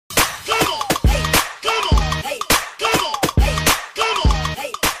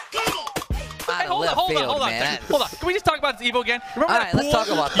Hold on. Can we just talk about this Evo again? Remember that pool? Let's talk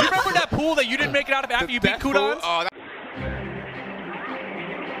about that. You remember that pool that you didn't make it out of after you beat Kudans? Oh,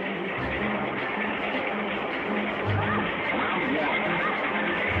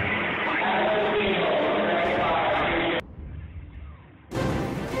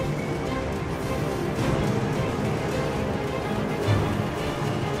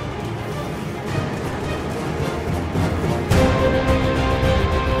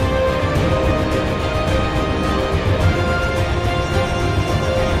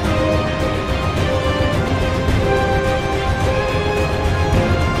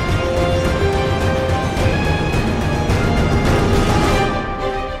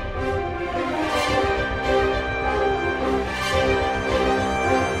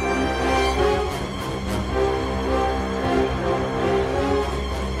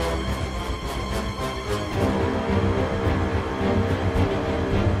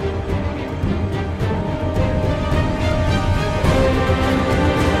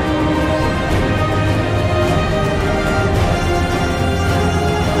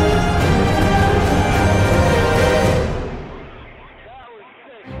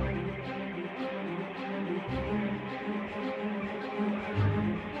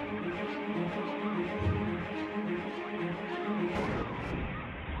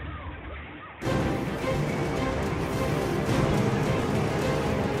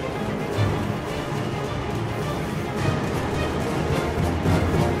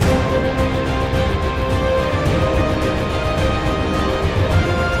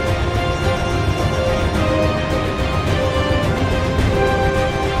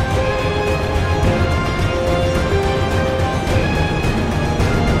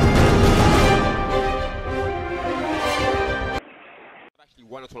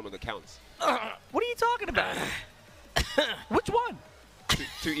 won a tournament that counts. What are you talking about? Which one?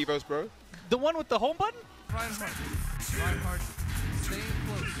 Two Evos, bro. The one with the home button? Reinhardt staying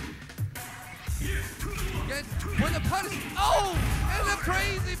close. With the punish. Oh! And the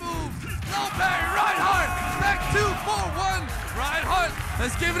crazy move. Low parry. Reinhardt back 2-4-1. Reinhardt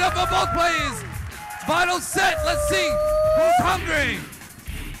has given up on both plays. Final set. Let's see who's hungry.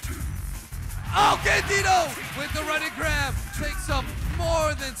 Oh, Gandino with the running grab takes up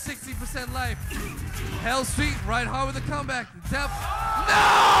more than 60% life. Hell's Feet, Reinhardt with the comeback.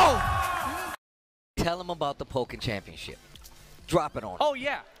 No! Tell him about the Pokken Championship. Drop it on him. Oh,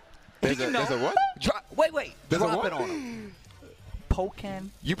 yeah. There's a what? Wait. There's Drop a it on him. Pokken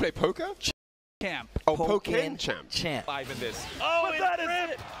You play poker? Champ. Oh, Pokken Champ. Five in this. Oh, but that is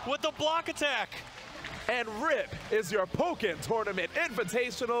Rip with the block attack. And Rip is your Pokken Tournament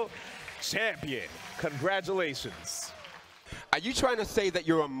Invitational Champion. Congratulations. Are you trying to say that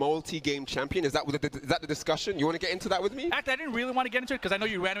you're a multi-game champion? Is that the discussion? You want to get into that with me? Actually, I didn't really want to get into it because I know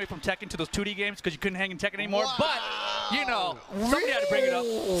you ran away from Tekken to those 2D games because you couldn't hang in Tekken anymore. Wow. But, you know, somebody had to bring it up.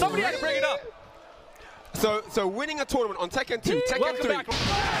 Somebody had to bring it up. So winning a tournament on Tekken 2, Tekken 3. Back.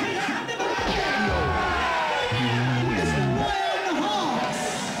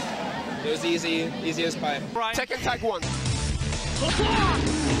 It was easy as pie. Tekken Tag 1.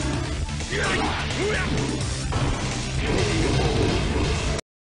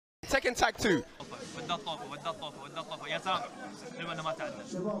 Tekken Tag 2.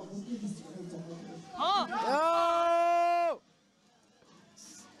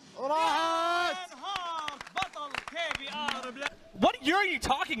 What year are you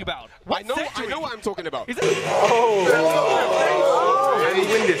talking about? I know what I'm talking about. Can he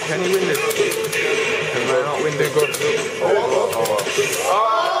win this? Can he win this? Can I not win this?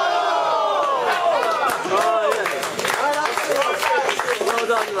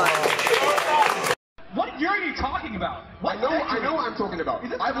 What year are you talking about? I know what I'm talking about.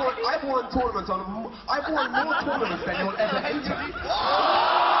 I've won tournaments I've won more tournaments than you'll ever enter.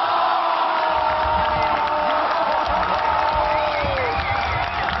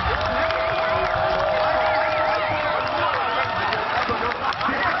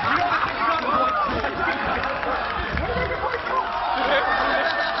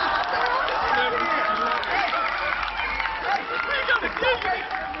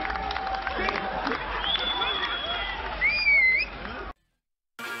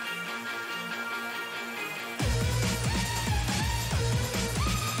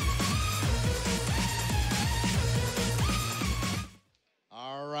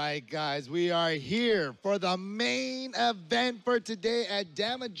 Guys, we are here for the main event for today at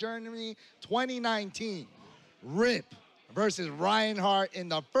Deathmatch Germany 2019. Rip versus Reinhardt in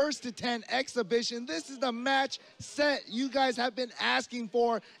the first to 10 exhibition. This is the match set you guys have been asking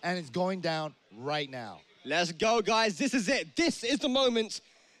for, and it's going down right now. Let's go, guys. This is it. This is the moment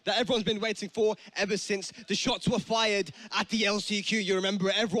that everyone's been waiting for ever since the shots were fired at the LCQ. You remember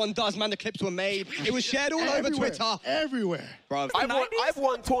it, everyone does, man, the clips were made. It was shared all over Twitter. Everywhere. Bro, I've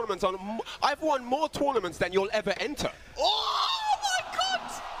won tournaments I've won more tournaments than you'll ever enter. oh my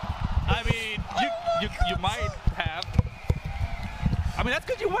God! I mean, you might have. I mean, that's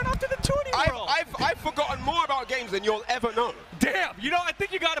because you went up to the 2D world. I've forgotten more about games than you'll ever know. Damn, you know, I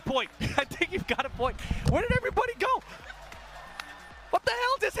think you got a point. I think you've got a point. Where did everybody go? What the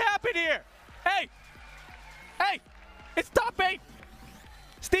hell just happened here? Hey, it's top 8.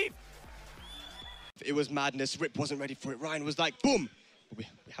 Steve. It was madness. Rip wasn't ready for it. Ryan was like, boom. We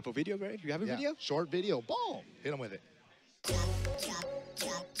have a video, right? Do you have a video? Short video. Boom. Hit him with it.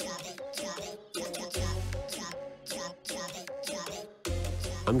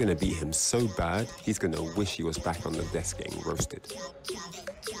 I'm gonna beat him so bad, he's gonna wish he was back on the desk getting roasted.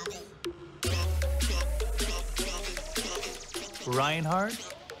 Ryan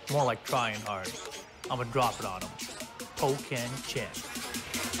Hart? More like trying hard. I'm gonna drop it on him. Poke and chin.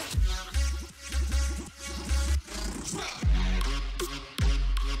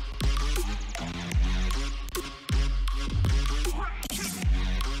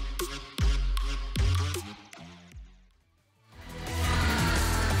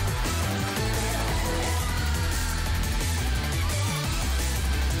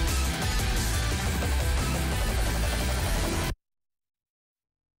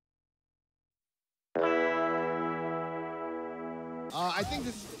 I think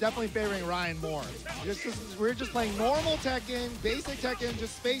this is definitely favoring Ryan more. We're just playing normal Tekken, basic Tekken,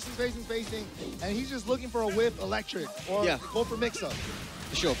 just spacing, and he's just looking for a whip electric or go for mix-up.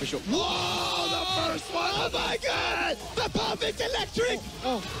 For sure. Whoa, the first one! Oh my God! The perfect electric!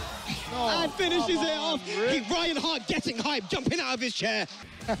 Oh, no. And finishes it off. Ryan Hart getting hyped, jumping out of his chair.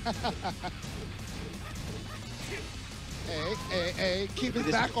 Hey, keep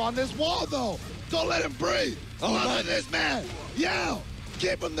his back on this wall though. Don't let him breathe. Oh, look at this man. Yell.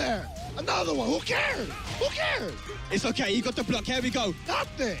 Keep him there. Another one. Who cares? Who cares? It's okay, he got the block. Here we go.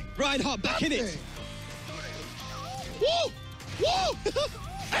 Nothing. Ryan Hart back in it. Woo! Woo!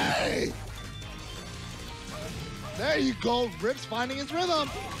 Hey! There you go. Rip's finding his rhythm.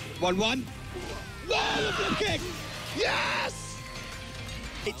 1-1. Whoa, the flip kick. Yes!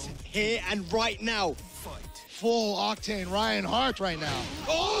 It's here and right now. Full octane Ryan Hart right now.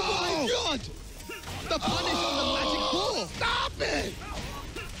 Oh my God! The punish on the magic ball. Stop it!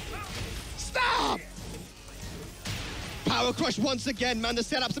 Stop! Power crush once again, man. The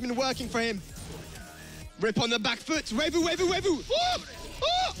setups have been working for him. Rip on the back foot. Wevu.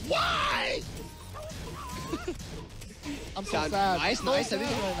 Why? I'm so sad. Nice. Right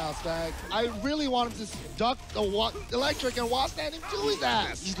now, Spag. I really want him to duck the electric and watch that and do his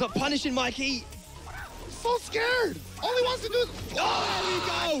ass. He's not punishing Mikey. He's so scared. All he wants to do is... Oh,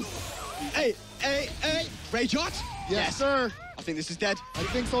 there we go. Hey. Rage Hart? Yes, sir. I think this is dead. I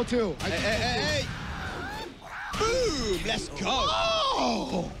think so, too. Hey. Boom. Let's go.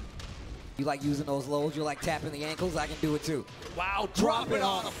 Oh! You like using those lows? You like tapping the ankles? I can do it too. Wow, drop it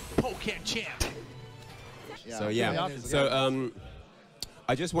on him. Poke and chin.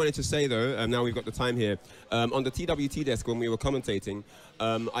 I just wanted to say though, now we've got the time here, on the TWT desk when we were commentating,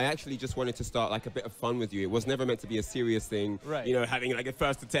 I actually just wanted to start like a bit of fun with you. It was never meant to be a serious thing, you know, having like a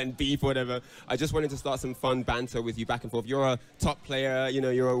 1st to 10 beef or whatever. I just wanted to start some fun banter with you back and forth. You're a top player, you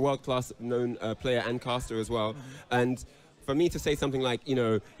know, you're a world-class known player and caster as well. And for me to say something like, you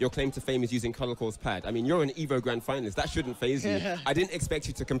know, your claim to fame is using Color Core's pad. I mean, you're an EVO Grand Finalist. That shouldn't faze you. I didn't expect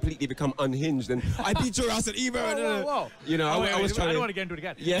you to completely become unhinged and I beat your ass at EVO. Whoa. You know, I was trying I to... don't want to get into it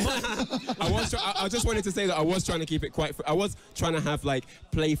again. Yeah. I just wanted to say that I was trying to keep it quite... I was trying to have, like,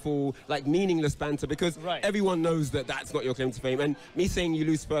 playful, like, meaningless banter because everyone knows that that's not your claim to fame. And me saying you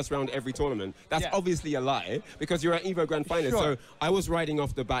lose first round every tournament, that's obviously a lie because you're an EVO Grand Finalist. So I was riding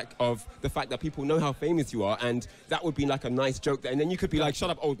off the back of the fact that people know how famous you are and that would be, like, a nice joke there. And then you could be like, shut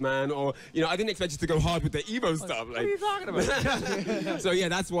up, old man, or, you know, I didn't expect you to go hard with the Evo stuff. What are you talking about? So, yeah,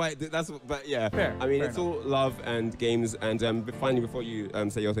 that's why, but yeah. Fair, I mean, it's all love and games, and finally, before you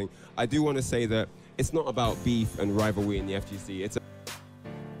say your thing, I do want to say that it's not about beef and rivalry in the FGC. It's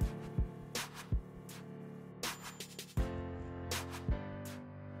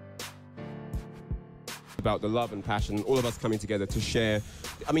about the love and passion, all of us coming together to share.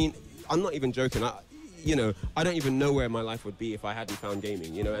 I mean, I'm not even joking. You know, I don't even know where my life would be if I hadn't found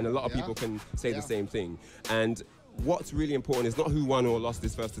gaming, you know, and a lot of people can say the same thing. And what's really important is not who won or lost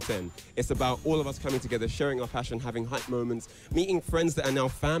this 1st to 10. It's about all of us coming together, sharing our passion, having hype moments, meeting friends that are now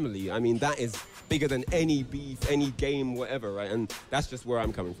family. I mean, that is bigger than any beef, any game, whatever, right? And that's just where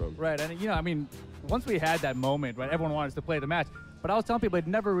I'm coming from. Right, and you know, I mean, once we had that moment, right, everyone wanted us to play the match. But I was telling people it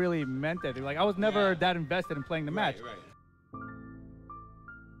never really meant that. Like, I was never that invested in playing the match. Right.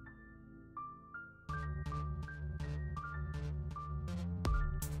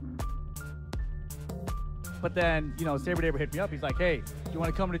 But then, you know, Sabre Daber hit me up. He's like, hey, do you want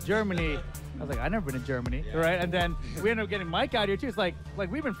to come to Germany? I was like, I've never been to Germany, right? And then we ended up getting Mike out here too. It's like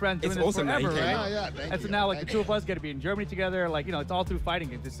we've been friends doing this forever, right? Yeah, thank and so you. now, like, the two of us get to be in Germany together. Like, you know, it's all through fighting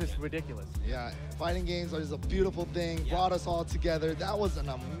games. It's just ridiculous. Yeah, fighting games is a beautiful thing. Brought us all together. That was an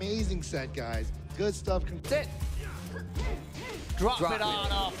amazing set, guys. Good stuff. That's it. Drop it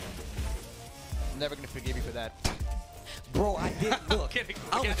on him. I'm never going to forgive you for that. Bro, I did look. Kidding.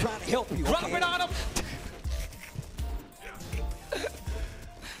 I was trying to help you. Drop okay? it on him.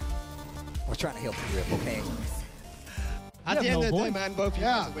 I was trying to help you, Rip, okay? At the end of the day, man, both you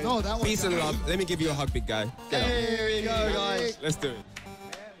guys win. No, that was Peace and love. Let me give you a hug, big guy. Get up. Here we go, guys. Let's do it.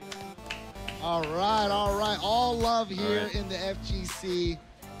 All right, all right. All love here right. in the FGC.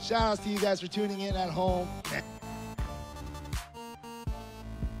 Shout outs to you guys for tuning in at home.